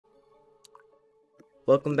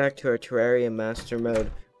Welcome back to our Terraria Master Mode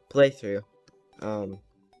playthrough.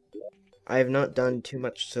 I have not done too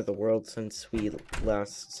much to the world since we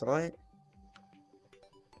last saw it.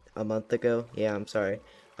 A month ago. Yeah, I'm sorry.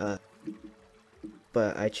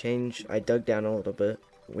 But I dug down a little bit,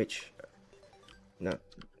 which,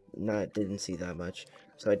 didn't see that much.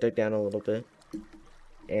 So I dug down a little bit,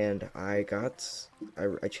 and I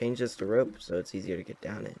changed this to rope so it's easier to get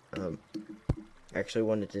down it. I actually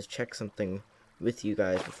wanted to check something with you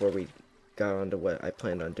guys before we got on to what I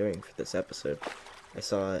planned on doing for this episode. I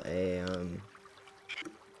saw a,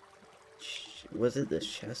 was it this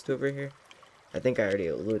chest over here? I think I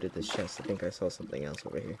already looted this chest. I think I saw something else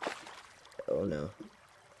over here. Oh no.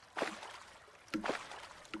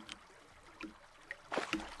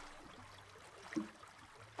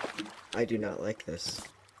 I do not like this.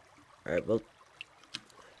 Alright, well...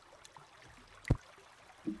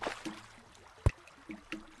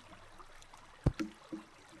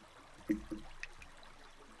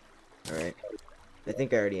 Alright. I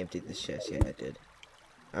think I already emptied this chest. Yeah, I did.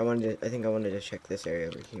 I think I wanted to check this area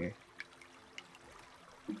over here.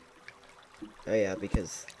 Oh yeah,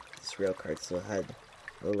 because this rail card still had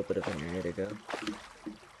a little bit of an area to go.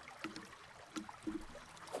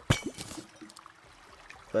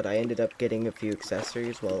 But I ended up getting a few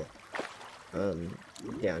accessories while,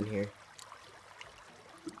 down here.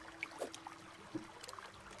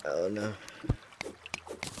 Oh no.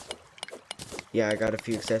 Yeah, I got a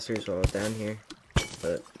few accessories while I was down here,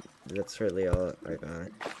 but that's really all I got.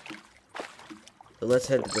 But let's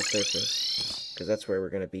head to the surface, because that's where we're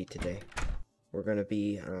going to be today. We're going to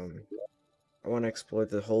be, I want to explore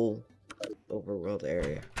the whole overworld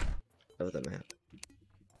area of the map.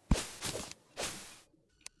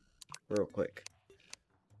 Real quick.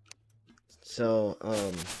 So,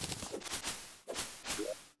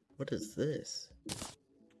 what is this?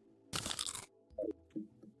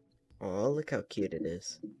 Oh, look how cute it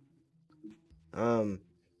is. So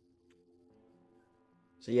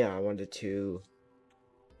yeah, I wanted to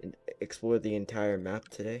explore the entire map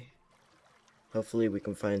today. Hopefully we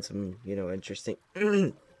can find some, you know,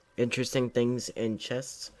 interesting things in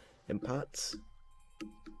chests and pots.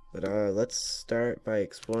 But let's start by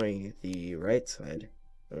exploring the right side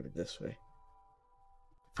over this way.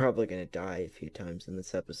 Probably gonna die a few times in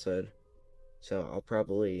this episode, so I'll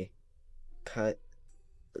probably cut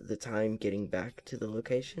the time getting back to the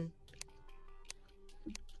location.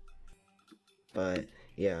 But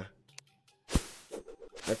yeah,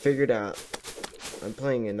 I figured out, I'm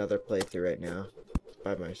playing another playthrough right now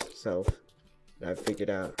by myself, and I figured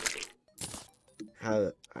out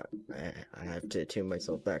how I have to tune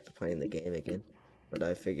myself back to playing the game again, but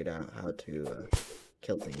I figured out how to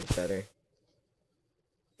kill things better.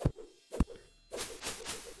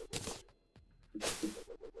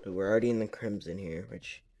 So we're already in the Crimson here,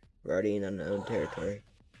 which we're already in unknown territory,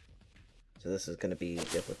 so this is going to be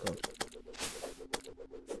difficult.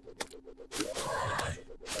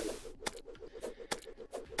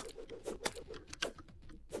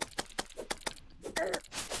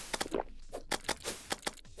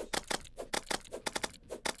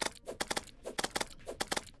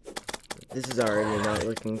 This is already not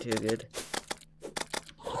looking too good.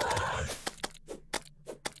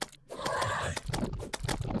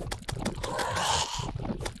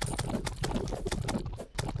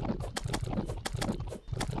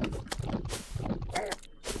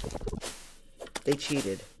 They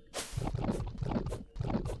cheated.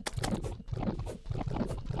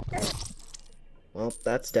 Well,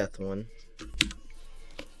 that's death one.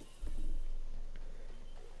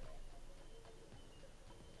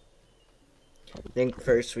 I think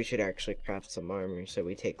first we should actually craft some armor so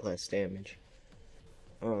we take less damage.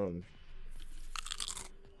 So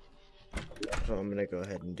I'm gonna go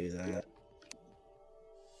ahead and do that.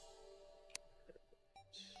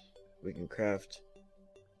 We can craft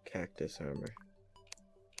cactus armor.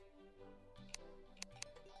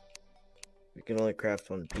 We can only craft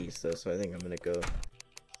one piece though, so I think I'm gonna go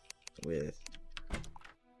with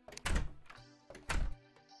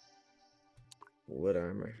wood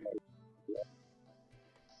armor.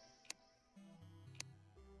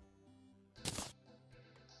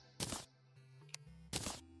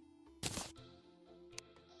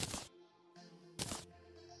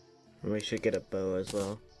 And we should get a bow as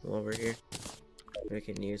well while we're here. We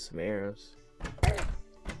can use some arrows.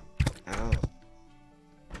 Ow.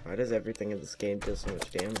 Why does everything in this game do so much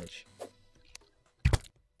damage?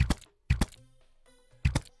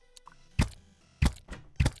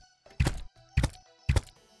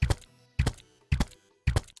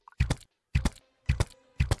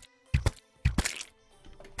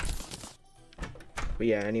 But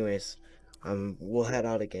yeah, anyways, We'll head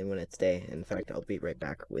out again when it's day. In fact, I'll be right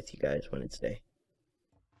back with you guys when it's day.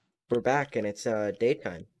 We're back, and it's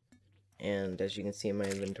daytime. And as you can see in my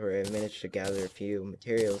inventory, I've managed to gather a few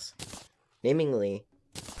materials, namely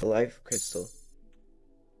the life crystal,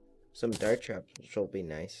 some dart traps, which will be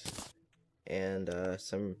nice, and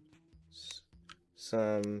some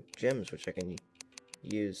gems, which I can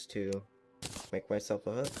use to make myself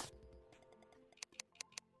a hook.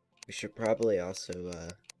 We should probably also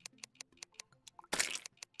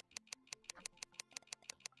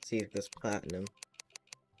see if this platinum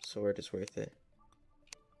sword is worth it.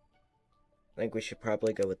 I think we should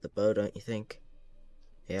probably go with the bow, don't you think?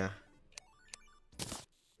 Yeah.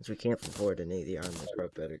 Since we can't afford any of the armor, it's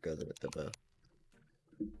probably better go with the bow.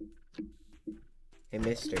 Hey,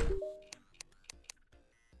 mister.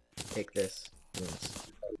 Take this.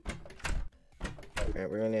 Yes.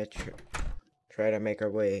 Alright, we're gonna try to make our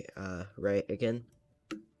way right again.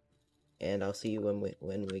 And I'll see you when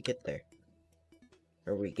we get there.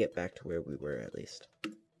 Or we get back to where we were, at least.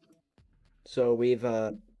 So we've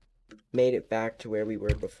made it back to where we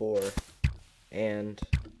were before, and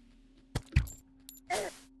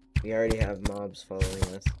we already have mobs following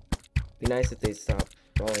us. It'd be nice if they stopped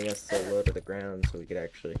following us so low to the ground so we could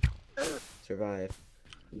actually survive.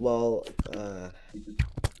 Well,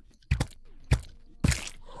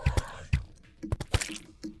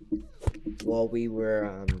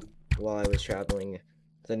 while I was traveling,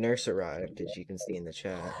 the nurse arrived, as you can see in the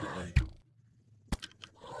chat.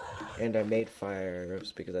 And I made fire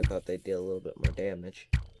arrows because I thought they'd deal a little bit more damage.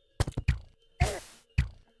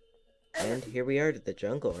 And here we are to the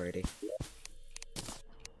jungle already.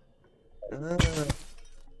 Ah,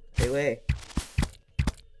 stay away.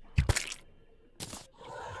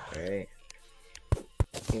 Alright.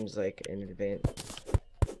 Seems like an nice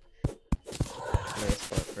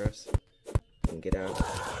spot for us. We can get out.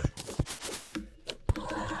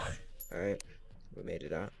 Alright, we made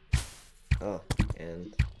it out. Oh,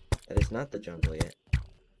 and that is not the jungle yet.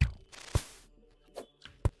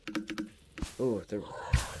 Ooh,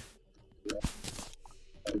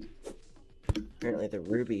 apparently the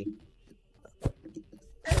ruby.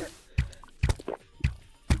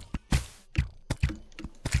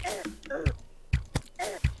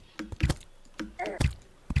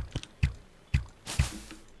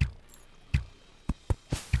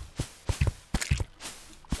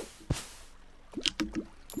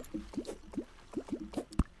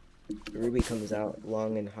 The ruby comes out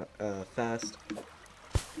long and fast,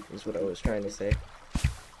 is what I was trying to say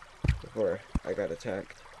before I got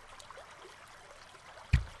attacked.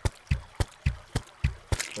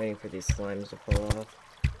 Waiting for these slimes to fall off.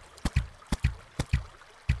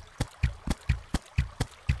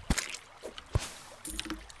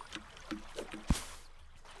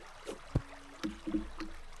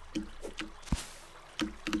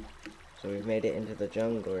 So we've made it into the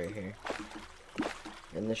jungle right here.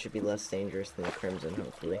 And this should be less dangerous than the crimson,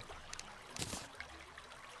 hopefully.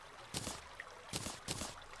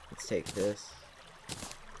 Let's take this.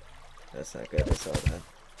 That's not good, I saw that.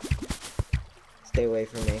 Stay away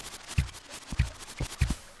from me.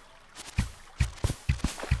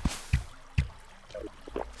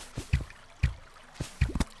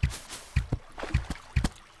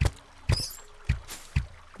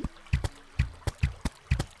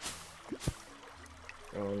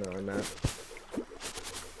 Oh no, I'm not.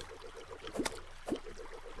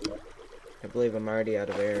 I believe I'm already out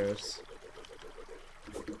of arrows.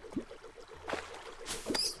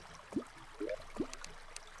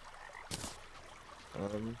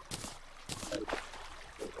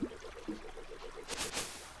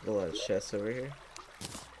 A lot of chests over here.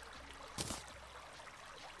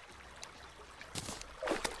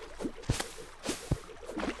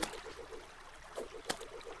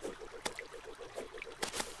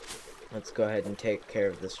 Let's go ahead and take care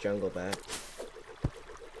of this jungle bat,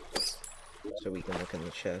 so we can look in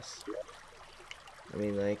the chest. I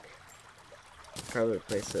mean, like, probably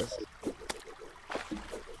replace this.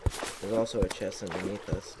 There's also a chest underneath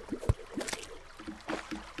us.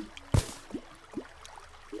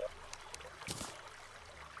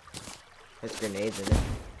 There's grenades in it,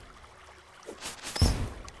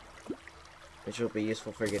 which will be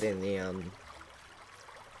useful for getting the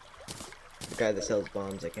guy that sells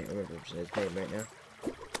bombs. I can't remember his name right now.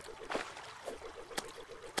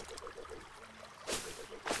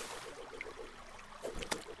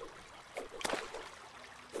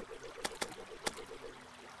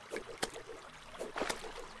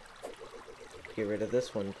 Get rid of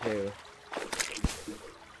this one too.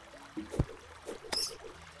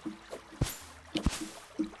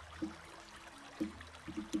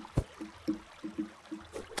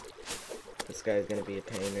 this guy's gonna be a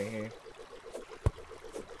pain right here.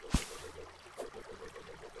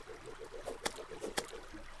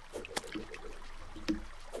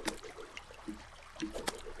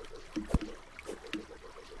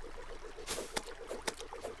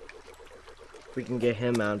 If we can get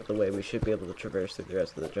him out of the way, we should be able to traverse through the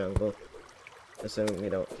rest of the jungle. Assuming we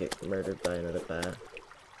don't get murdered by another bat.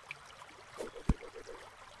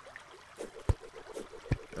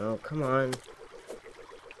 Oh, come on.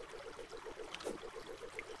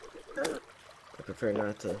 I prefer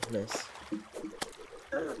not to miss.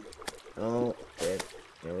 Oh, dead.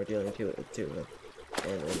 Yeah, we're dealing with two of them.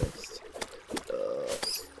 And we missed.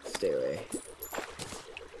 Stay away.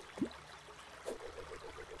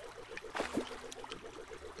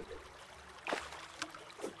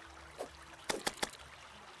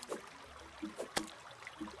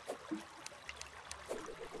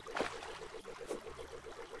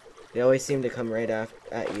 They always seem to come right at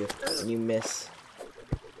you, and you miss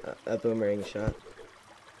a boomerang shot.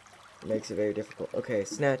 It makes it very difficult. Okay,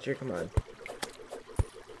 Snatcher, come on.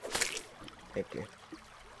 Thank you.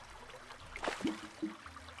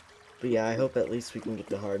 But yeah, I hope at least we can get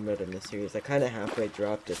the hard mode in this series. I kind of halfway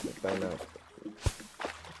dropped it by not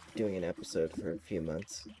doing an episode for a few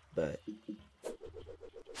months, but...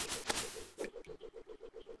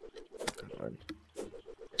 Come on.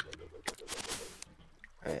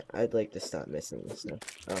 I'd like to stop missing this stuff.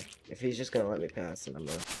 Oh, if he's just gonna let me pass, then I'm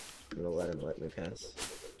gonna let him let me pass.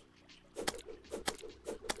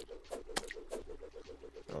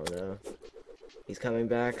 Oh no. He's coming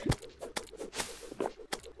back.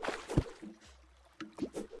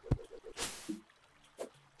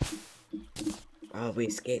 Oh, we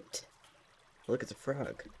escaped. Look, it's a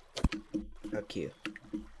frog. How cute.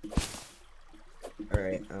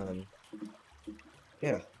 Alright,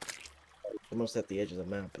 yeah. Almost at the edge of the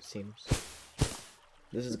map, it seems.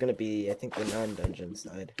 This is gonna be, I think, the non-dungeon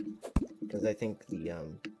side. Because I think the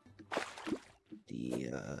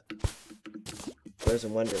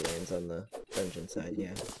Frozen Wonderland's on the dungeon side,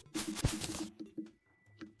 yeah.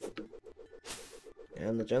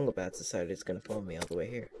 And the Jungle Bats decided it's gonna follow me all the way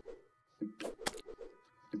here.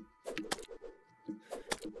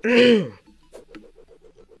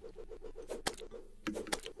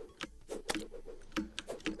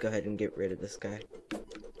 Go ahead and get rid of this guy.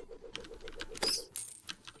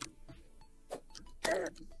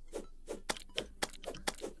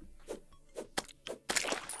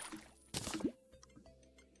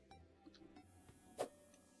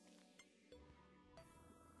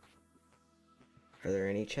 Are there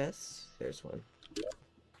any chests? There's one.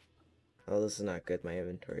 Oh, this is not good. My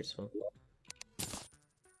inventory's full.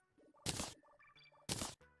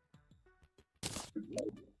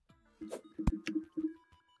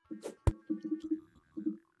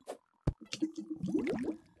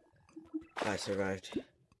 I survived.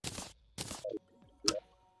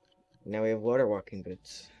 Now we have water walking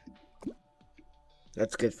boots.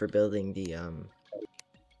 That's good for building the,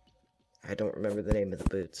 I don't remember the name of the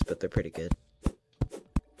boots, but they're pretty good.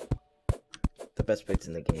 The best boots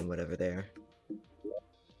in the game, whatever they are.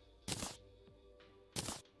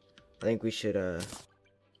 I think we should,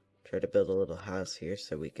 try to build a little house here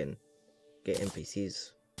so we can get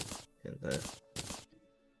NPCs in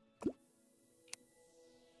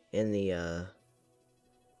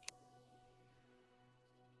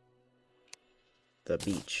the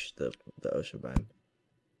beach, the ocean biome.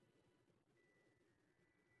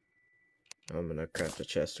 I'm gonna craft a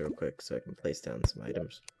chest real quick so I can place down some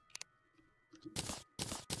items.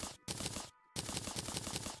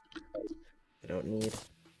 I don't need.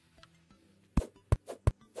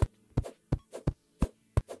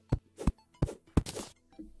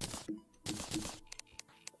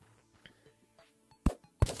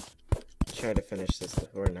 Try to finish this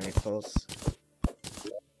before night falls.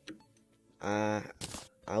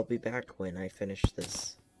 I'll be back when I finish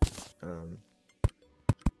this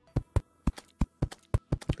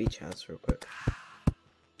beach house real quick.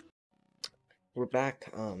 We're back.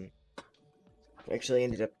 I actually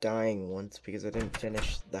ended up dying once because I didn't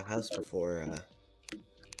finish the house before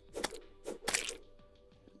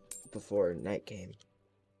night came.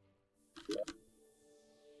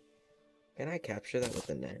 Can I capture that with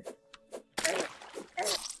the net?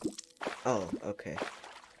 Oh, okay.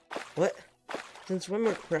 What? Since when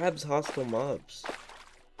were crabs hostile mobs?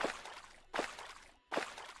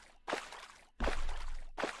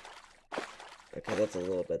 Okay, that's a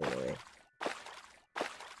little bit annoying.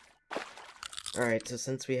 Alright, so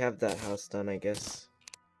since we have that house done, I guess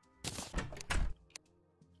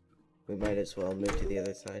we might as well move to the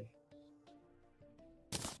other side.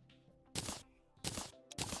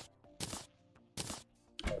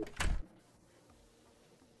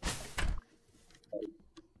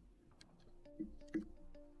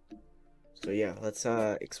 So yeah, let's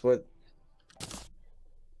explore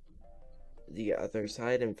the other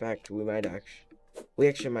side. In fact, we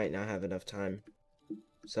actually might not have enough time.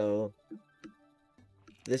 So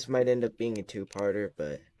this might end up being a two-parter,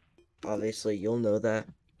 but obviously you'll know that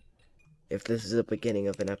if this is the beginning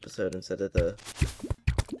of an episode instead of the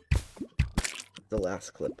last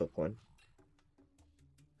clip of one.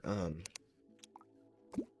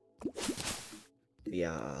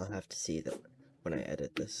 Yeah, I'll have to see that when I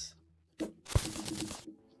edit this,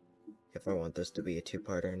 if I want this to be a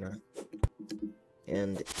two-parter or not.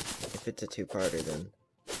 And if it's a two-parter, then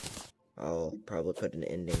I'll probably put an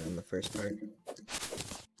ending on the first part.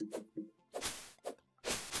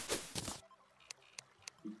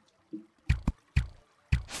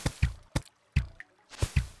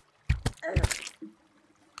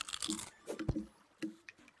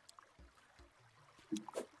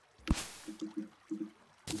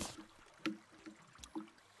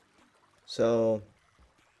 So,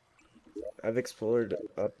 I've explored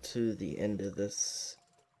up to the end of this,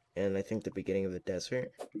 and I think the beginning of the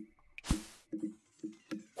desert,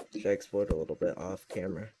 which I explored a little bit off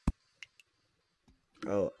camera.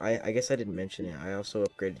 Oh, I guess I didn't mention it. I also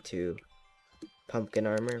upgraded to pumpkin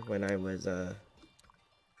armor when I was,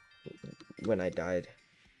 when I died.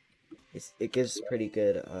 It gives a pretty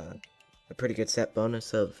good set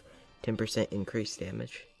bonus of 10% increased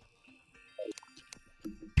damage.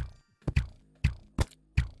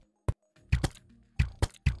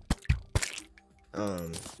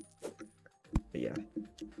 But yeah.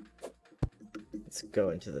 Let's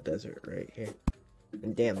go into the desert right here.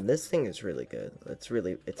 And damn, this thing is really good. It's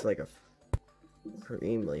like a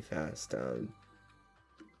extremely fast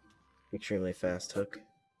hook.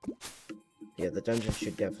 Yeah, the dungeon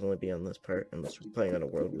should definitely be on this part, unless we're playing on a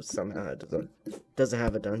world with somehow it doesn't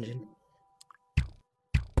have a dungeon.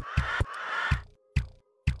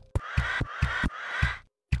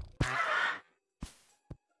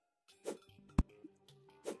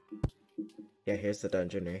 Yeah, here's the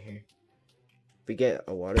dungeon right here. If we get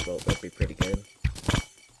a water boat, that'd be pretty good.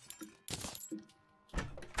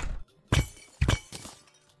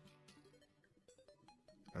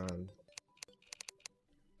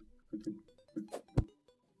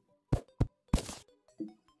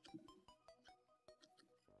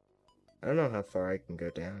 I don't know how far I can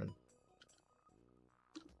go down.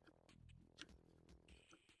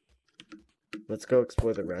 Let's go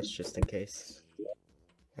explore the rest just in case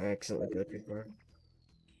I accidentally go too far.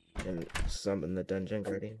 And summon the dungeon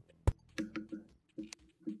guardian.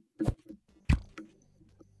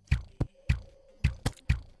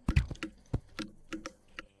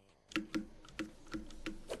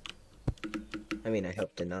 I mean, I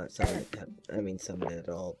hope to not summon it, summon it at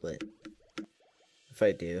all, but if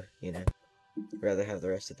I do, you know, I'd rather have the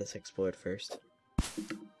rest of this explored first.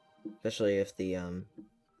 Especially if the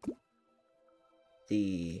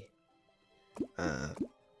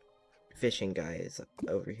fishing guy is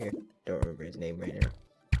over here. Don't remember his name right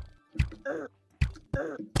now.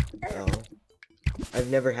 Oh. I've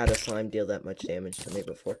never had a slime deal that much damage to me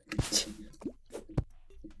before.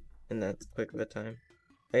 And that's quick of a time.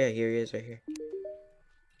 Oh yeah, here he is right here.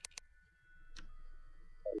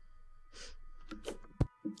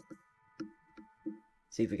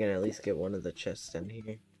 See if we can at least get one of the chests down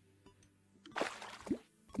here.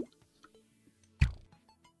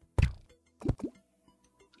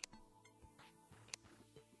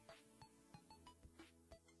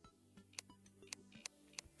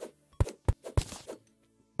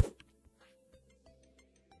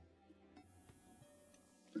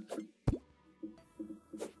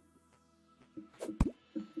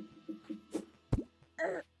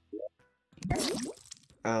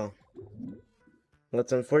 Oh. Well,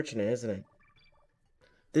 that's unfortunate, isn't it?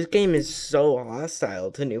 This game is so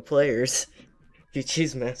hostile to new players. If you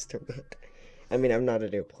choose Master Mode. I mean, I'm not a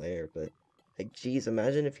new player, but, like, geez,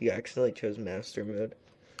 imagine if you accidentally chose Master Mode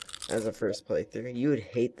as a first playthrough. You would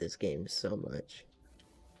hate this game so much.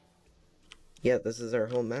 Yeah, this is our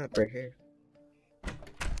whole map right here.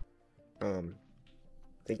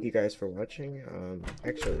 Thank you guys for watching.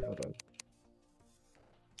 Actually, hold on.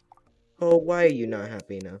 Oh, why are you not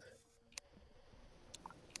happy enough?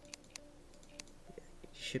 You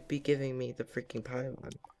should be giving me the freaking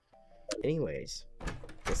pylon. Anyways,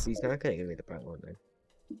 guess he's not gonna give me the pylon then.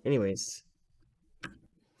 Anyways,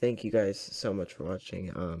 thank you guys so much for watching.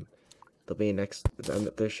 There'll be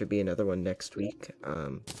there should be another one next week.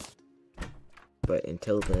 But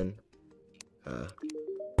until then,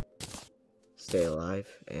 stay alive,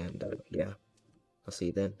 and yeah, I'll see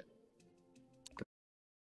you then.